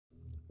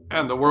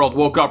And the world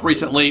woke up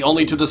recently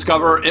only to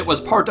discover it was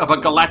part of a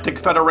Galactic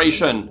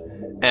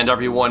Federation, and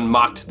everyone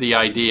mocked the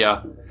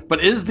idea.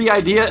 But is the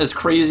idea as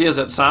crazy as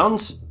it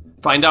sounds?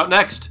 Find out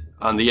next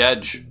on The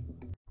Edge.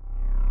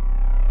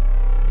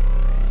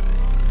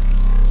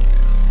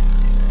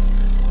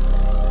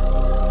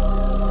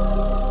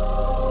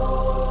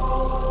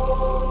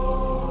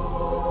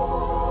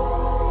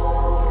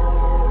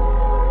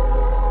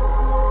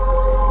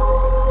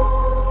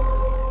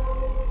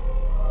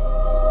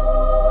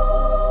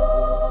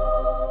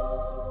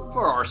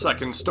 Our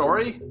second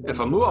story, if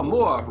a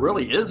Muamua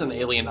really is an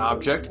alien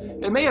object,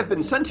 it may have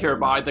been sent here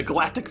by the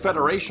Galactic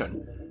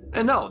Federation.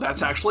 And no,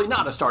 that's actually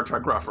not a Star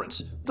Trek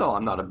reference, though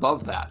I'm not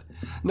above that.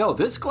 No,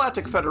 this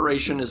Galactic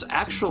Federation is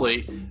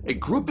actually a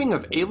grouping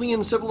of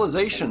alien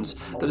civilizations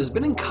that has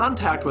been in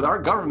contact with our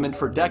government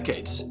for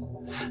decades.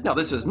 Now,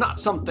 this is not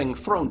something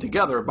thrown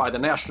together by the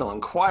National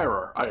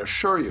Enquirer, I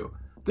assure you.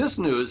 This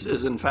news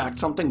is in fact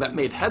something that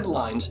made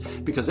headlines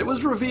because it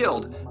was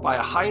revealed by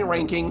a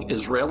high-ranking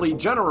Israeli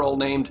general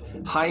named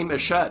Haim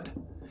Eshed,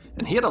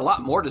 and he had a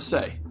lot more to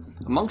say.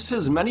 Amongst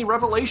his many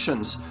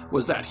revelations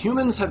was that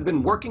humans had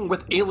been working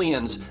with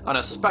aliens on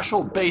a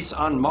special base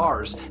on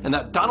Mars, and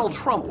that Donald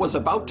Trump was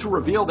about to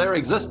reveal their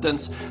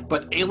existence,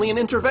 but alien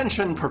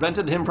intervention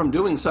prevented him from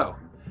doing so.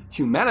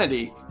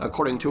 Humanity,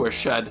 according to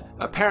Eshed,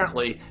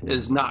 apparently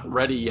is not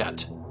ready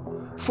yet.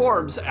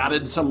 Forbes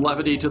added some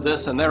levity to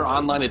this in their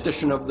online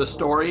edition of the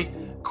story.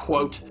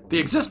 Quote, "The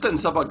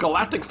existence of a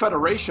Galactic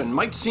Federation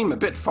might seem a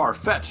bit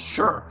far-fetched,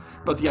 sure,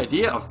 but the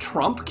idea of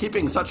Trump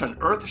keeping such an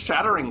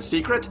earth-shattering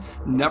secret,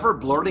 never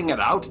blurting it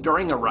out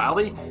during a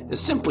rally, is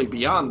simply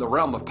beyond the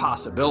realm of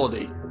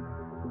possibility."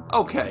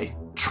 Okay,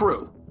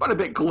 true, but a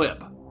bit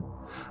glib.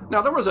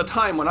 Now, there was a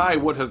time when I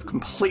would have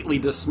completely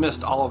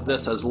dismissed all of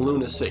this as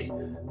lunacy,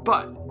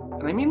 but,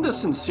 and I mean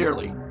this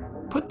sincerely,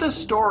 put this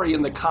story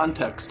in the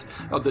context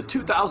of the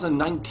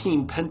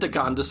 2019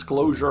 Pentagon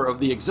disclosure of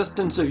the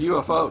existence of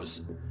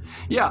UFOs.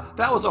 Yeah,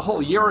 that was a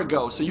whole year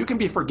ago, so you can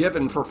be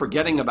forgiven for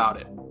forgetting about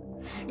it.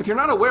 If you're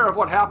not aware of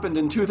what happened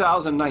in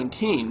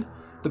 2019,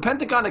 the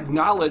Pentagon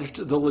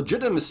acknowledged the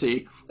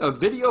legitimacy of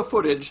video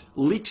footage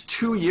leaked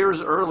 2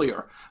 years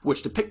earlier,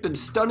 which depicted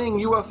stunning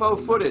UFO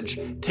footage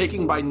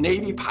taken by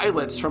Navy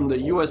pilots from the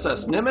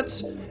USS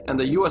Nimitz and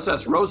the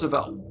USS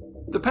Roosevelt.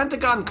 The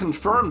Pentagon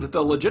confirmed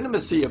the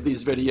legitimacy of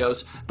these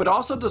videos, but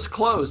also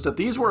disclosed that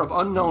these were of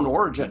unknown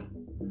origin.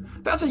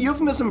 That's a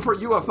euphemism for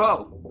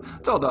UFO,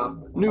 though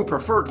the new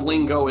preferred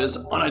lingo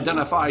is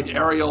unidentified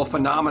aerial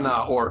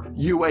phenomena, or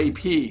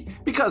UAP,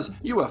 because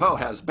UFO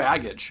has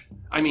baggage.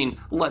 I mean,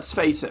 let's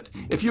face it,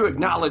 if you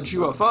acknowledge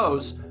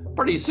UFOs,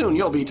 pretty soon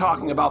you'll be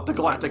talking about the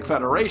Galactic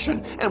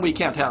Federation, and we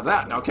can't have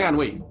that now, can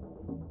we?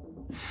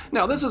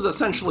 Now, this is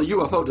essentially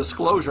UFO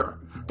disclosure,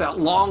 that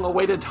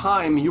long-awaited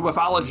time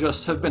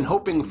ufologists have been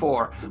hoping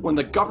for when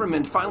the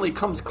government finally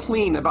comes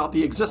clean about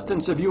the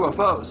existence of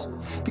UFOs.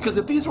 Because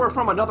if these were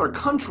from another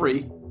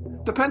country,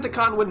 the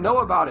Pentagon would know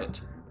about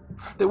it.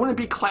 They wouldn't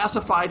be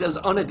classified as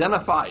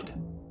unidentified.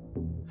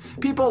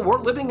 People, we're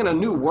living in a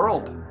new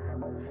world.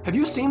 Have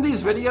you seen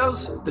these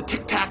videos? The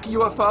tic-tac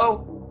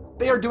UFO?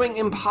 They are doing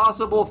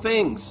impossible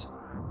things.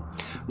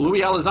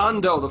 Louis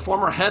Elizondo, the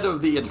former head of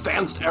the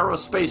Advanced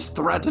Aerospace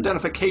Threat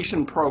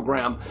Identification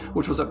Program,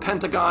 which was a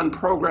Pentagon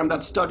program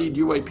that studied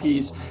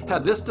UAPs,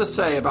 had this to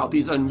say about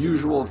these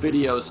unusual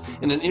videos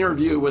in an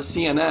interview with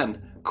CNN.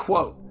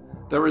 Quote,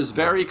 "There is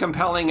very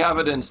compelling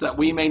evidence that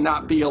we may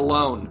not be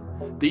alone.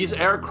 These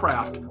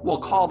aircraft, we'll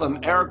call them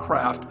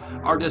aircraft,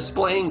 are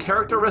displaying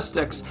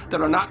characteristics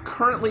that are not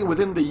currently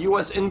within the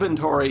U.S.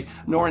 inventory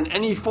nor in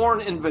any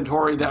foreign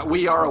inventory that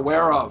we are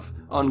aware of."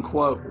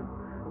 Unquote.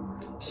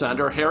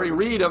 Senator Harry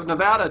Reid of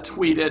Nevada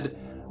tweeted,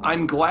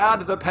 "I'm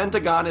glad the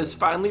Pentagon is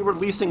finally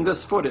releasing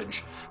this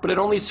footage, but it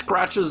only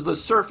scratches the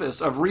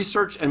surface of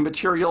research and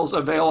materials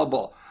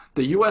available.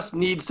 The U.S.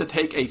 needs to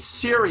take a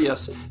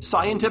serious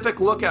scientific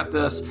look at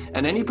this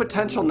and any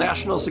potential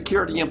national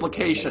security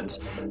implications.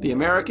 The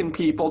American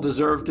people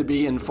deserve to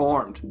be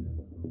informed."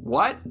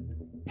 What?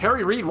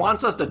 Harry Reid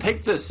wants us to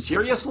take this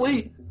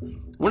seriously?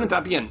 Wouldn't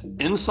that be an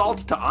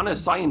insult to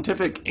honest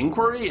scientific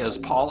inquiry, as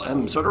Paul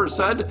M. Sutter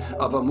said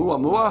of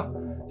Oumuamua?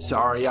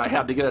 Sorry, I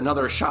had to get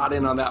another shot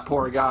in on that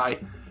poor guy.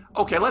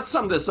 Okay, let's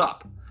sum this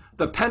up.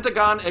 The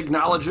Pentagon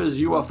acknowledges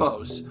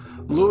UFOs.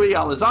 Louis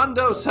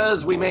Elizondo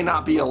says we may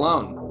not be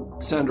alone.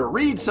 Senator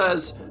Reid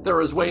says there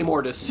is way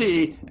more to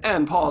see,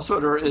 and Paul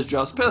Sutter is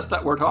just pissed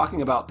that we're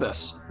talking about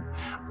this.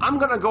 I'm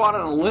going to go out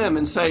on a limb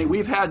and say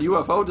we've had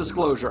UFO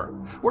disclosure.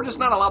 We're just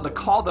not allowed to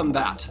call them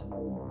that.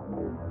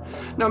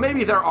 Now,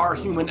 maybe there are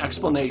human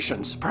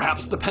explanations.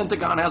 Perhaps the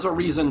Pentagon has a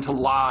reason to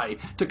lie,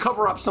 to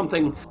cover up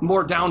something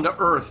more down to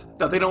earth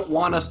that they don't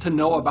want us to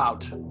know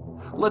about.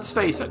 Let's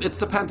face it, it's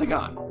the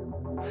Pentagon.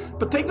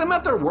 But take them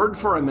at their word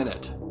for a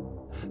minute.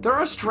 There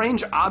are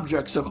strange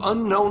objects of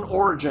unknown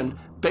origin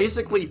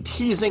basically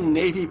teasing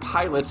Navy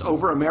pilots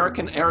over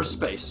American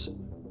airspace.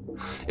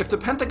 If the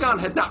Pentagon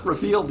had not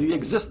revealed the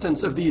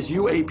existence of these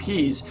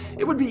UAPs,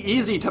 it would be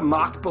easy to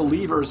mock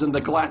believers in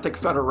the Galactic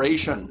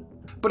Federation.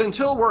 But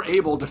until we're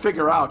able to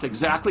figure out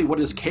exactly what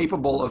is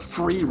capable of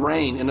free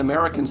reign in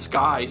American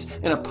skies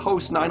in a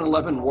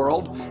post-9/11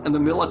 world, and the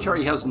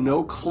military has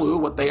no clue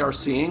what they are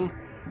seeing,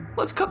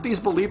 let's cut these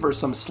believers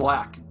some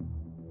slack.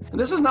 And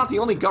this is not the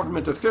only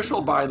government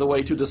official, by the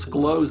way, to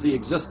disclose the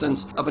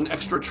existence of an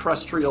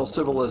extraterrestrial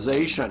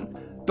civilization.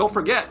 Don't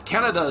forget,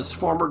 Canada's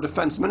former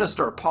defense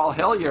minister, Paul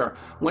Hellyer,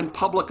 went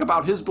public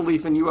about his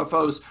belief in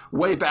UFOs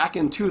way back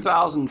in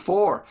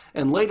 2004,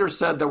 and later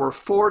said there were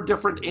 4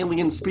 different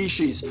alien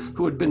species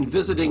who had been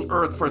visiting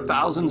Earth for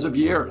thousands of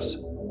years.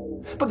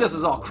 But this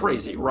is all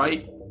crazy,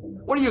 right?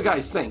 What do you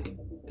guys think?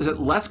 Is it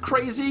less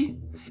crazy?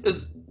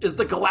 Is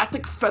the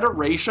Galactic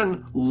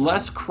Federation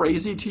less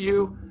crazy to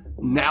you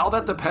now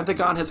that the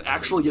Pentagon has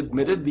actually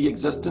admitted the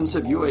existence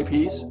of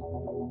UAPs?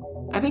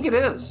 I think it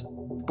is.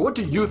 But what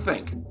do you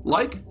think?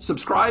 Like,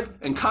 subscribe,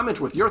 and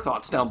comment with your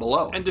thoughts down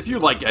below. And if you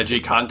like edgy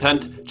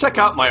content, check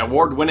out my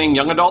award-winning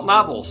young adult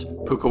novels,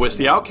 Puka is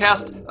the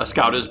Outcast, A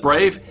Scout is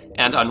Brave,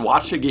 and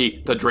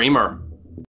Unwatchigi the Dreamer.